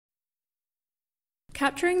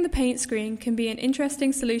Capturing the paint screen can be an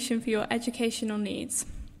interesting solution for your educational needs.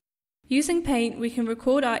 Using Paint, we can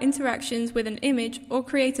record our interactions with an image or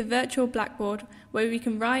create a virtual blackboard where we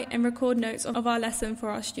can write and record notes of our lesson for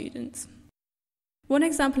our students. One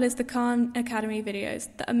example is the Khan Academy videos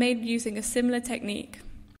that are made using a similar technique.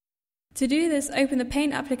 To do this, open the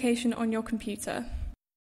Paint application on your computer.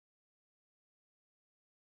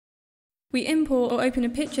 We import or open a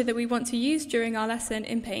picture that we want to use during our lesson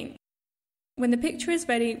in Paint. When the picture is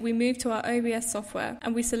ready, we move to our OBS software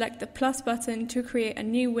and we select the plus button to create a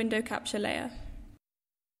new window capture layer.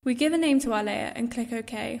 We give a name to our layer and click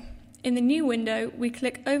OK. In the new window, we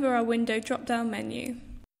click over our window drop-down menu.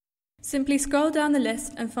 Simply scroll down the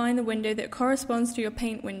list and find the window that corresponds to your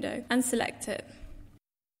Paint window and select it.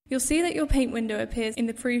 You'll see that your Paint window appears in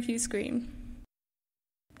the preview screen.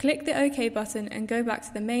 Click the OK button and go back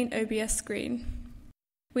to the main OBS screen.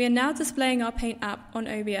 We are now displaying our Paint app on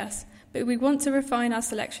OBS, but we want to refine our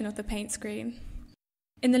selection of the Paint screen.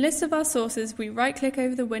 In the list of our sources, we right-click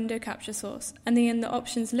over the window capture source, and then in the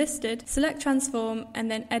options listed, select Transform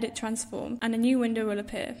and then Edit Transform, and a new window will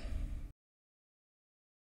appear.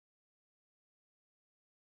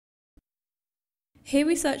 Here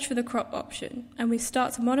we search for the crop option, and we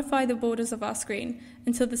start to modify the borders of our screen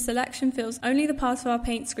until the selection fills only the part of our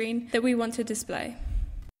Paint screen that we want to display.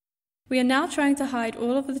 We are now trying to hide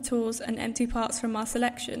all of the tools and empty parts from our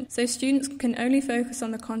selection, so students can only focus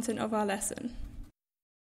on the content of our lesson.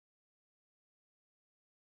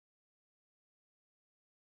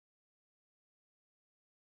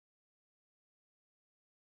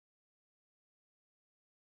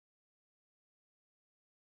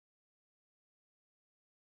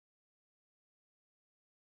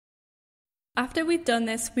 After we've done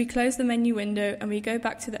this, we close the menu window and we go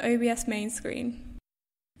back to the OBS main screen.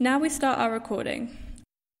 Now we start our recording.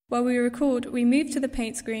 While we record, we move to the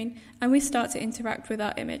Paint screen and we start to interact with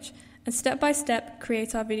our image and step by step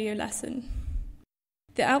create our video lesson.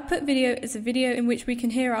 The output video is a video in which we can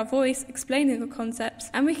hear our voice explaining the concepts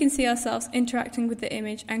and we can see ourselves interacting with the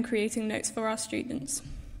image and creating notes for our students.